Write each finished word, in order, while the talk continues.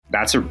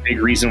that's a big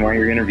reason why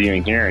you're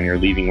interviewing here and you're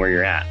leaving where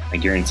you're at. I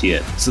guarantee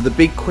it. So the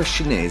big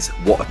question is,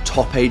 what are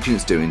top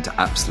agents doing to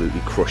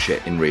absolutely crush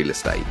it in real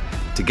estate?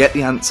 To get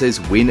the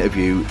answers, we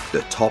interview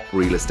the top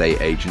real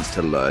estate agents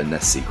to learn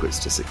their secrets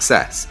to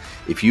success.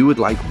 If you would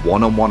like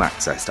one-on-one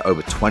access to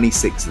over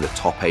 26 of the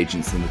top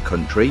agents in the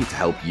country to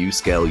help you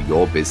scale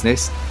your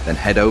business, then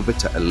head over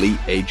to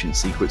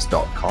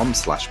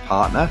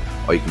eliteagentsecrets.com/partner,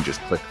 or you can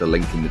just click the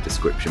link in the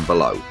description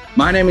below.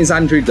 My name is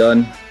Andrew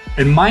Dunn.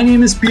 And my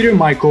name is Peter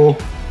Michael.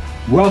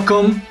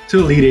 Welcome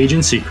to Elite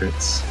Agent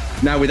Secrets.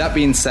 Now, with that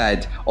being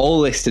said,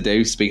 all this to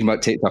do, speaking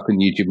about TikTok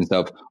and YouTube and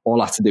stuff, all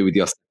has to do with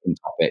your second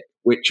topic,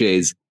 which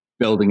is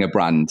building a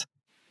brand,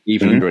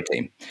 even under a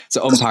team.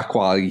 So unpack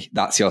why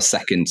that's your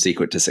second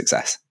secret to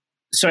success.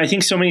 So I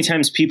think so many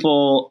times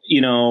people,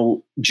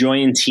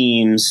 join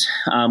teams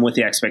with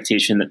the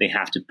expectation that they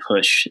have to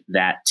push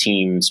that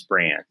team's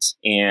brand.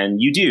 And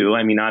you do.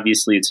 I mean,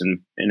 obviously, it's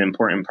an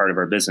important part of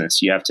our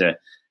business. You have to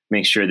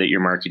make sure that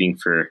you're marketing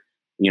for,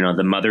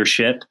 the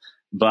mothership.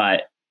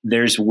 But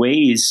there's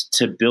ways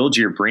to build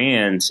your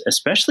brand,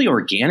 especially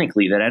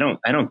organically, that I don't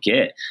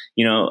get.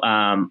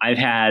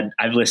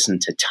 I've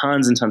listened to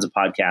tons and tons of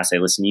podcasts. I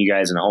listen to you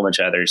guys and a whole bunch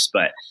of others,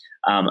 but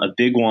a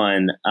big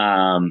one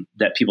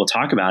that people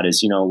talk about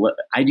is,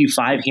 I do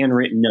 5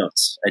 handwritten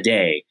notes a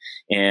day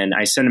and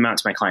I send them out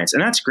to my clients,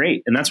 and that's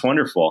great and that's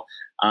wonderful.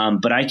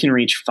 But I can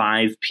reach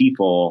 5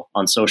 people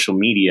on social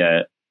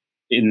media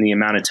in the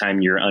amount of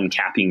time you're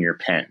uncapping your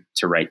pen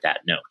to write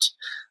that note.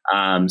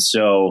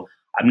 So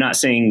I'm not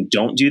saying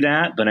don't do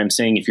that, but I'm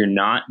saying if you're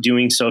not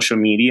doing social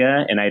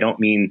media, and I don't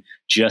mean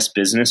just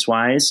business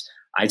wise,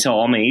 I tell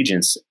all my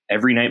agents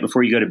every night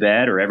before you go to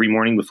bed or every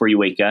morning before you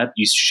wake up,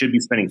 you should be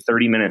spending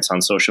 30 minutes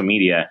on social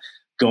media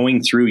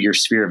going through your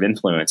sphere of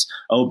influence.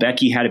 Oh,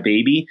 Becky had a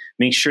baby.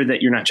 Make sure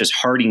that you're not just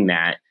hearting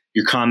that.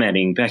 You're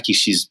commenting, Becky,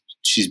 she's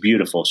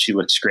beautiful. She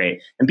looks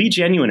great. And be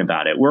genuine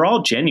about it. We're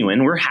all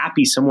genuine. We're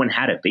happy someone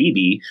had a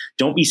baby.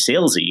 Don't be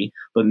salesy,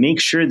 but make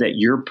sure that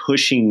you're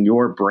pushing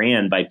your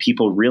brand by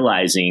people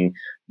realizing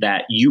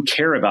that you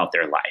care about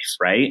their life,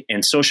 right?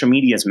 And social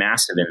media is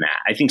massive in that.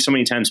 I think so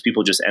many times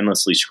people just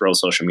endlessly scroll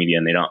social media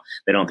and they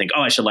don't think,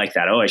 oh, I should like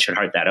that. Oh, I should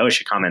heart that. Oh, I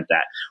should comment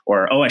that.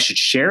 Or, oh, I should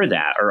share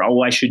that. Or,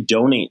 oh, I should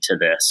donate to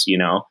this.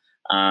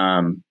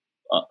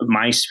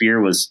 My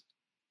sphere was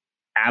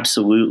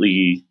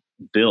absolutely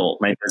built.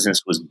 My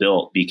business was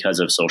built because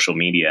of social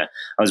media.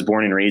 I was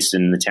born and raised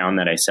in the town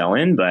that I sell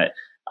in, but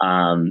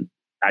I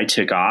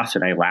took off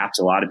and I lapped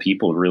a lot of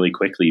people really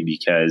quickly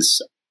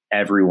because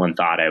everyone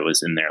thought I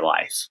was in their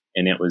life.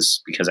 And it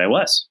was because I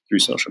was through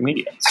social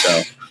media.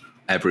 So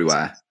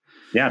everywhere.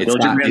 Yeah.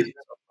 Build your brand.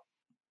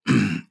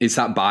 It's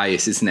that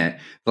bias, isn't it?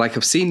 Like,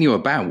 I've seen you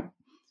about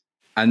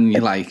and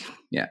you're like,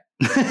 yeah.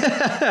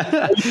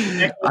 I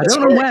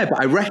don't know where,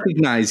 but I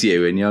recognize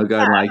you and you're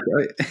going like,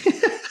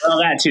 well,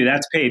 that too,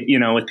 that's paid,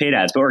 with paid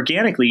ads, but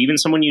organically, even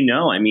someone,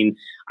 I mean,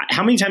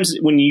 how many times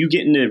when you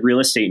get into real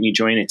estate and you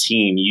join a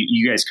team,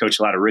 you guys coach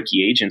a lot of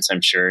rookie agents,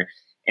 I'm sure,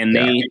 and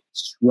they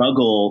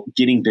struggle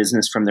getting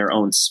business from their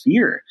own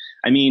sphere.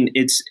 I mean,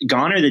 it's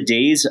gone are the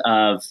days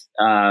of,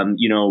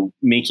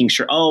 making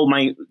sure,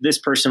 this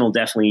person will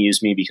definitely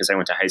use me because I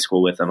went to high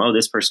school with them. Oh,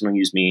 this person will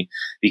use me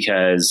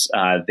because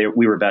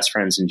we were best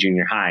friends in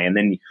junior high. And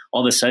then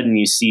all of a sudden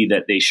you see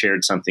that they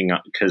shared something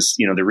because,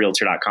 the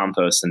realtor.com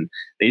post and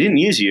they didn't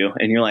use you.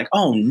 And you're like,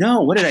 oh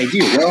no, what did I do?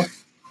 Well,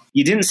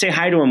 you didn't say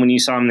hi to them when you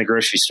saw them in the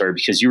grocery store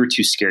because you were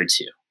too scared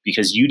to,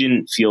 because you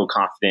didn't feel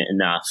confident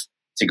enough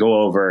to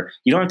go over.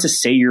 You don't have to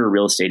say you're a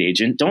real estate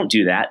agent. Don't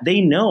do that. They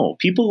know.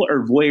 People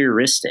are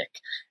voyeuristic.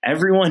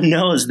 Everyone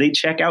knows. They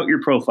check out your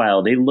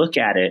profile. They look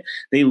at it.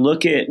 They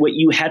look at what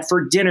you had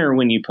for dinner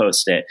when you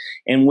post it.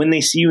 And when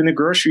they see you in the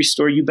grocery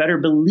store, you better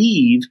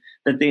believe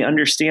that they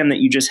understand that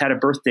you just had a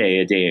birthday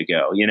a day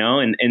ago,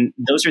 and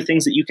those are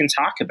things that you can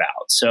talk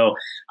about. So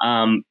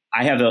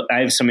I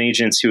have some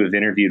agents who have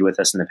interviewed with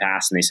us in the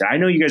past, and they said, I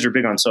know you guys are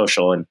big on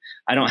social, and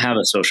I don't have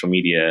a social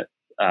media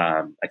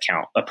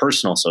account, a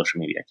personal social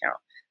media account.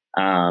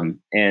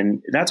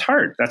 And that's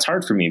hard. That's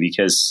hard for me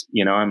because,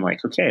 I'm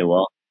like, okay,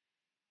 well,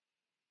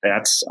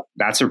 that's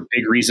a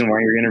big reason why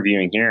you're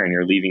interviewing here and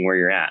you're leaving where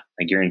you're at.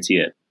 I guarantee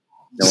it.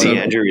 See,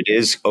 Andrew, it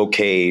is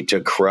okay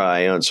to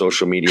cry on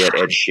social media at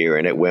Ed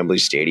Sheeran at Wembley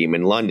Stadium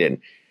in London.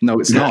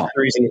 No, it's not.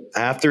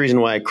 Half the reason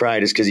why I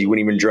cried is because he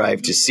wouldn't even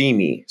drive to see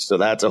me. So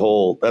that's a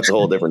whole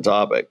different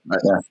topic.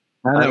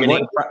 I've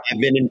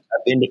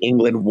been to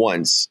England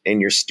once, and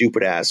your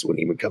stupid ass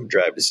wouldn't even come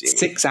drive to see me.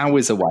 6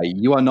 hours away.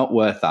 You are not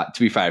worth that.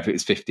 To be fair, if it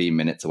was 15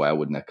 minutes away, I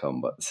wouldn't have come,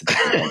 but it's a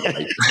different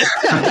one.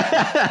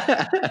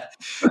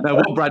 No,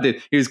 what Brad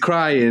did, he was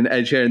crying,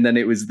 Ed Sheeran, and then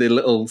it was the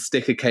little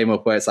sticker came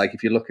up where it's like,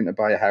 if you're looking to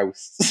buy a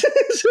house.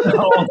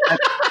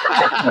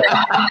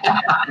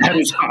 That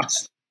is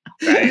awesome.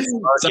 Right?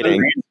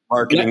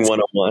 Marketing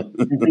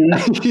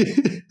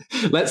 101.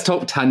 Let's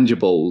talk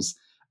tangibles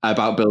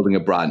about building a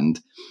brand.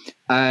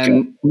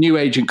 New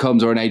agent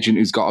comes, or an agent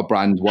who's got a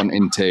brand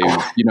wanting to,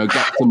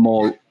 get some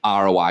more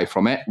ROI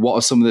from it. What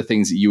are some of the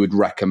things that you would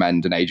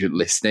recommend an agent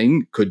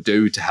listening could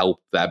do to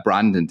help their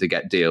brand and to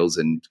get deals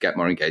and get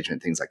more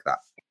engagement, things like that?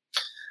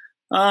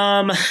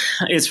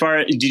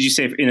 Did you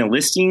say in a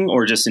listing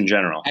or just in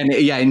general? And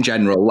yeah, in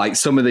general, like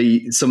some of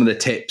the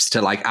tips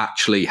to like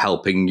actually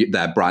helping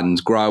their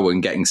brand grow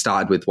and getting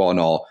started with one,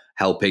 or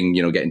helping,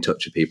 get in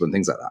touch with people and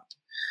things like that.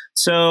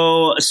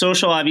 So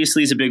social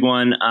obviously is a big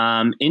one.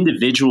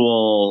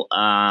 Individual,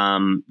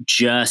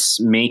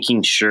 just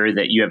making sure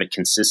that you have a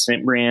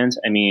consistent brand.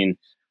 I mean,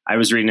 I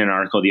was reading an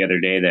article the other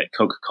day that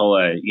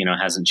Coca-Cola,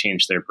 hasn't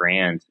changed their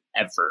brand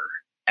ever.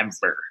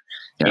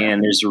 Yeah.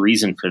 And there's a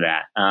reason for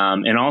that.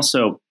 And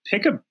also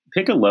pick a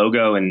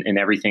logo and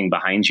everything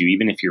behind you,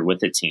 even if you're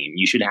with a team.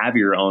 You should have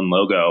your own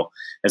logo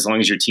as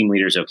long as your team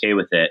leader is okay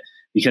with it,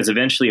 because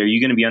eventually, are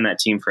you going to be on that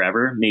team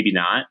forever? Maybe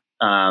not.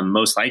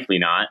 Most likely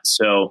not.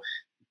 So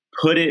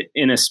put it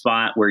in a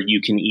spot where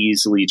you can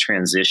easily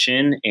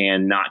transition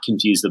and not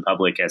confuse the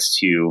public as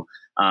to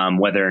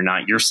whether or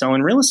not you're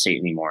selling real estate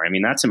anymore. I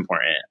mean, that's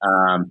important.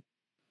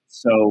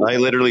 So I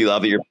literally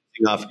love that you're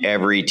picking off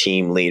every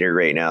team leader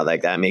right now.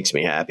 Like, that makes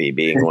me happy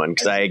being one,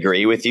 because I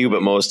agree with you,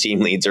 but most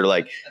team leads are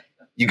like,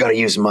 you got to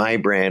use my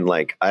brand.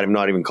 Like, I'm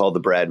not even called the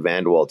Brad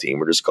Vanderwall team.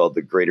 We're just called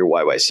the Greater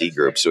YYC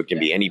group. So it can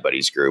be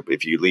anybody's group.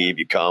 If you leave,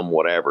 you come,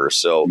 whatever.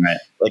 So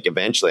like,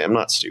 eventually, I'm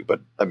not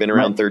stupid. I've been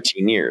around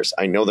 13 years.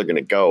 I know they're going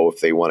to go if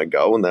they want to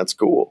go, and that's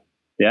cool.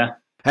 Yeah.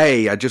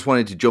 Hey, I just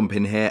wanted to jump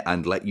in here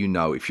and let you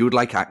know, if you would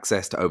like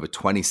access to over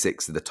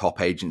 26 of the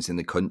top agents in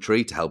the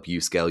country to help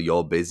you scale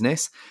your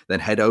business,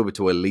 then head over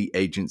to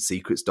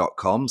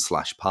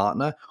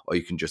eliteagentsecrets.com/partner, or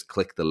you can just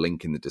click the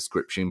link in the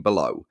description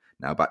below.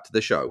 Now back to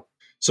the show.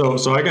 So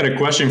I got a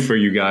question for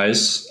you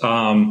guys.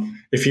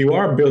 If you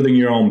are building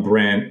your own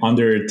brand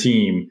under a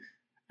team,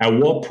 at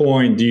what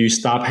point do you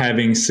stop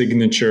having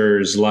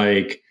signatures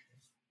like,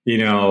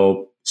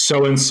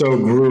 so-and-so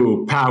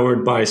group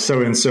powered by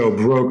so-and-so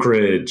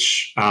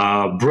brokerage,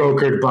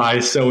 brokered by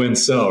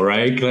so-and-so,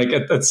 right? Like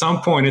at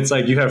some point, it's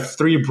like you have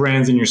 3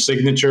 brands in your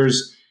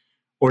signatures,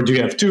 or do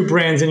you have 2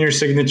 brands in your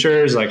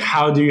signatures? Like,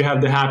 how do you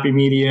have the happy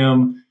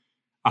medium?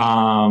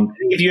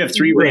 If you have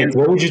 3 brands,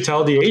 what would you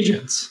tell the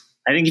agents?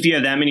 I think if you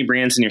have that many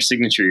brands in your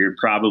signature, you're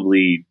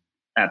probably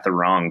at the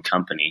wrong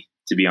company,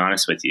 to be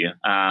honest with you.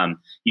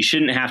 You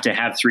shouldn't have to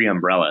have 3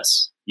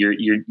 umbrellas.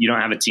 You don't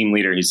have a team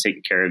leader who's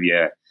taking care of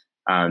you.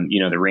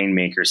 The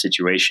rainmaker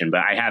situation.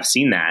 But I have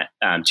seen that,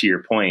 to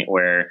your point,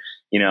 where,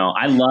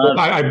 I love...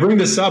 I bring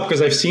this up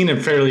because I've seen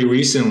it fairly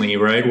recently,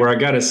 right? Where I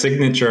got a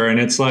signature and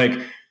it's like,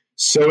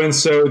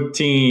 so-and-so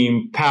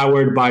team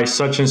powered by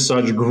such and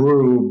such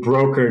group,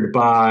 brokered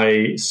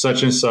by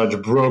such and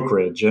such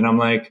brokerage. And I'm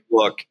like...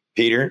 Look,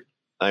 Peter,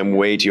 I'm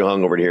way too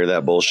hungover to hear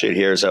that bullshit.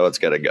 Here's how it's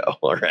got to go.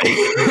 All right.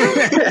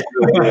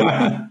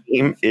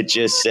 It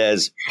just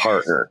says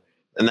partner.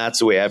 And that's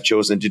the way I've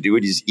chosen to do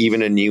it. Is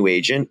even a new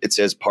agent, it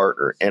says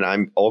partner. And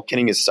I'm all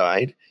kidding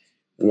aside.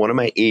 One of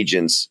my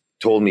agents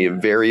told me a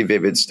very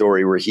vivid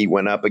story where we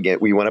went up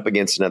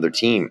against another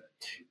team,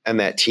 and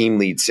that team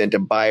lead sent a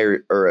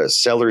buyer or a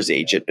seller's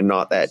agent and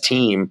not that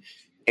team.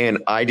 And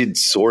I did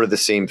sort of the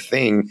same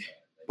thing,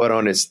 but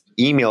on his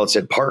email, it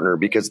said partner,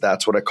 because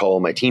that's what I call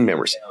my team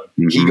members.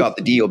 Mm-hmm. He got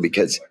the deal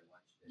because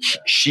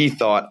she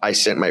thought I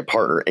sent my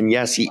partner. And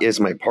yes, he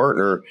is my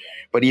partner,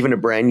 but even a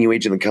brand new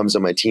agent that comes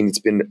on my team, it's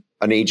been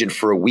an agent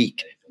for a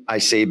week, I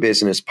say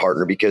business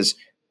partner, because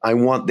I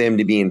want them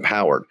to be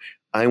empowered.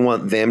 I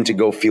want them to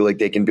go feel like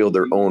they can build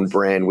their own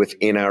brand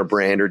within our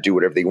brand or do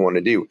whatever they want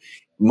to do.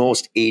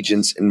 Most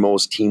agents and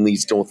most team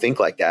leads don't think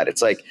like that.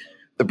 It's like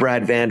the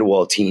Brad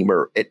Vanderwall team,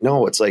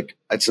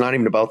 it's not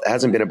even about, it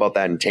hasn't been about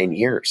that in 10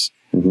 years.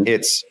 Mm-hmm.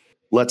 It's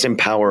let's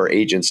empower our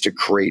agents to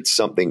create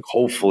something,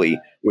 hopefully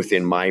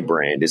within my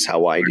brand, is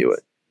how I do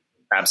it.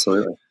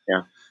 Absolutely.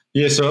 Yeah.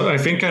 Yeah. So I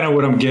think kind of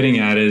what I'm getting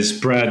at is,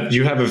 Brad,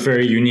 you have a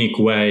very unique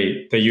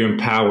way that you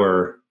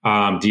empower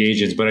the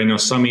agents, but I know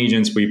some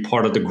agents be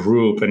part of the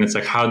group, and it's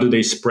like, how do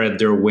they spread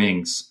their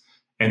wings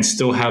and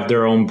still have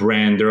their own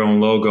brand, their own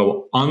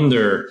logo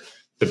under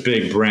the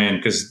big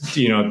brand? Because,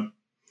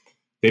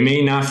 they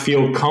may not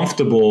feel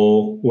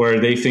comfortable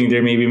where they think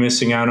they may be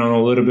missing out on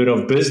a little bit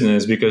of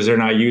business because they're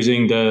not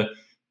using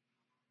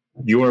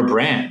your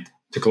brand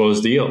to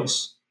close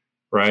deals,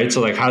 right?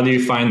 So like, how do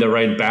you find the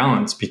right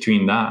balance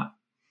between that?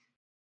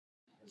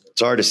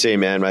 It's hard to say,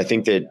 man. I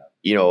think that,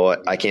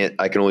 I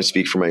can only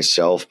speak for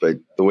myself, but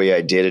the way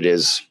I did it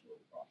is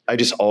I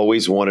just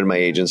always wanted my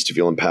agents to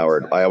feel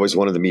empowered. I always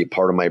wanted them to be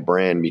part of my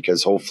brand,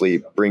 because hopefully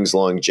it brings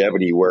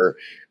longevity where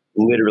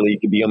literally you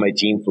could be on my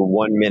team for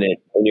 1 minute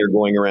and you're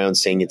going around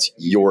saying it's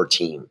your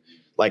team.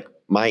 Like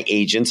my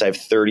agents, I have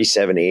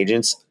 37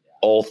 agents.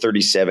 All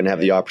 37 have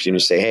the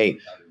opportunity to say, hey,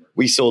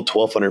 we sold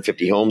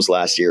 1,250 homes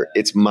last year.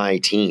 It's my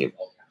team.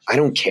 I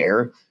don't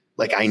care.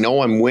 Like, I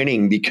know I'm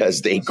winning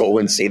because they go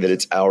and say that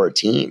it's our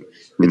team.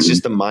 Mm-hmm. It's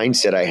just the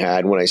mindset I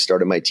had when I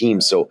started my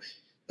team. So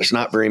there's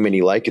not very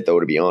many like it, though,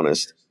 to be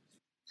honest.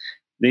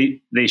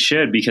 They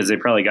should, because they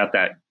probably got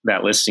that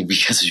that listing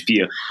because of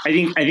you. I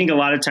think a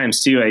lot of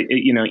times too,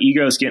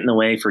 egos get in the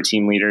way for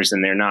team leaders,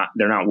 and they're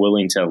not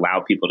willing to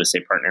allow people to say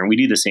partner. And we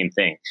do the same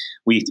thing.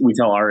 We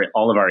tell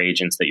all of our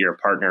agents that you're a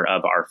partner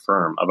of our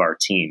firm, of our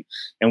team,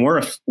 and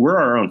we're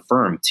our own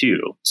firm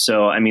too.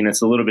 So I mean,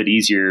 it's a little bit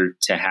easier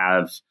to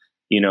have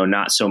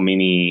not so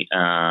many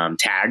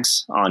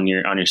tags on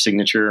your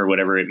signature or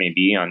whatever it may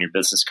be on your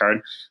business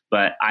card.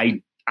 But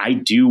I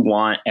do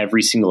want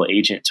every single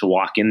agent to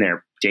walk in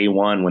there day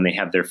one when they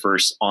have their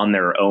first on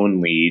their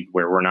own lead,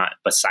 where we're not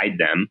beside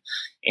them,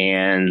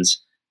 and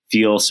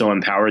feel so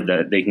empowered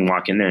that they can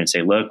walk in there and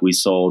say, look, we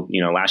sold,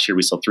 last year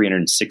we sold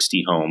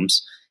 360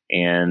 homes,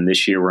 and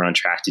this year we're on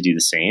track to do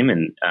the same.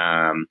 And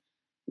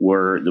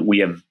we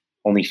have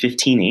only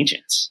 15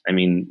 agents. I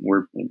mean,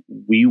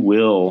 we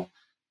will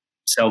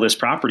sell this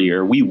property,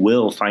 or we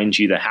will find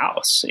you the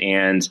house.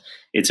 And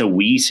it's a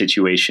we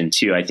situation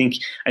too. I think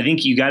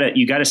you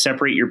gotta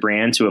separate your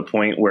brand to a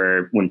point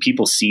where when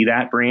people see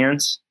that brand,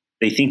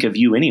 they think of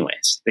you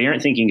anyways. They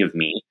aren't thinking of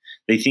me.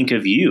 They think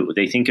of you.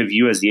 They think of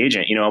you as the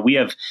agent. We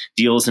have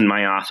deals in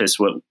my office,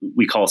 what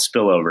we call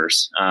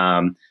spillovers.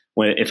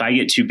 If I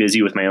get too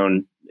busy with my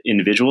own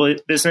individual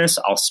business,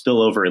 I'll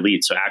spill over a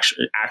lead. So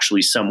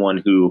actually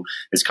someone who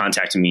is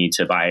contacting me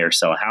to buy or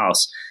sell a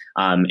house,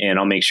 and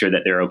I'll make sure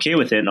that they're okay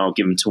with it, and I'll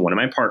give them to one of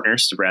my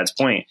partners, to Brad's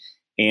point.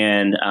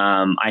 And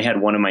I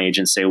had one of my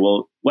agents say,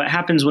 well, what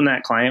happens when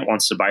that client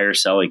wants to buy or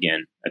sell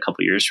again a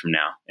couple of years from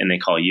now, and they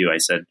call you? I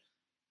said,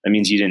 that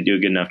means you didn't do a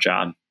good enough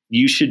job.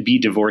 You should be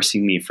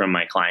divorcing me from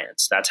my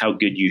clients. That's how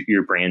good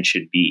your brand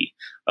should be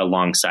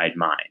alongside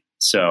mine.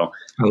 So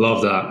I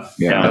love that.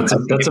 Yeah,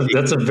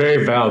 that's a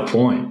very valid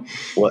point.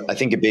 Well, I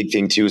think a big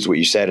thing too is what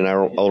you said, and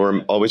I'll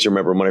always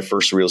remember my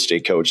first real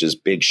estate coaches.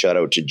 Big shout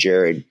out to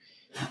Jared.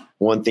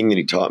 One thing that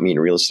he taught me in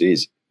real estate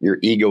is your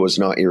ego is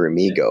not your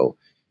amigo.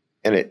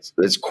 And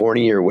it's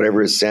corny or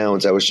whatever it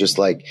sounds. I was just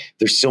like,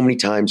 there's so many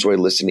times where I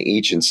listen to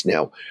agents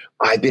now.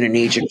 I've been an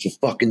agent for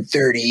fucking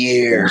 30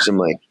 years. I'm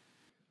like,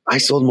 I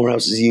sold more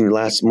houses even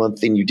last month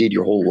than you did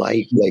your whole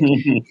life. Like,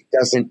 it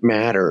doesn't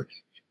matter.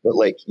 But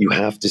like, you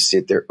have to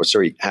sit there.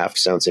 Half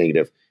sounds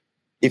negative.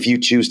 If you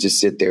choose to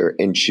sit there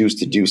and choose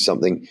to do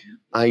something,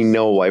 I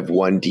know I've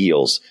won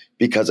deals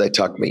because I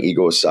tucked my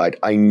ego aside.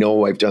 I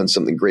know I've done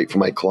something great for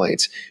my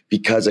clients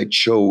because I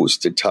chose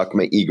to tuck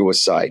my ego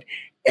aside.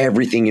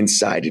 Everything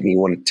inside of me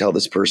want to tell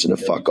this person to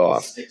fuck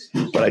off.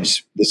 But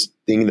this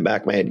thing in the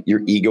back of my head, your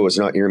ego is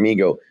not your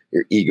amigo.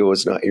 Your ego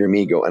is not your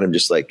amigo. And I'm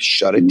just like,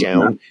 shut it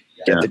down,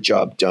 get the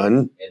job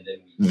done,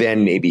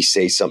 then maybe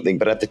say something.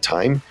 But at the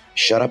time,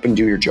 shut up and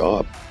do your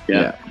job.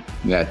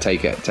 Yeah,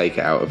 take it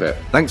out of it.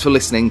 Thanks for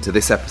listening to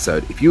this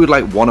episode. If you would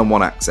like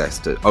one-on-one access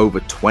to over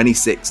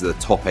 26 of the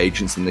top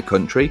agents in the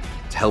country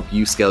to help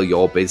you scale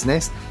your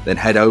business, then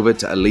head over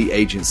to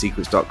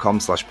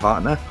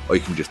eliteagentsecrets.com/partner, or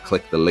you can just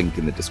click the link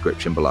in the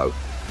description below.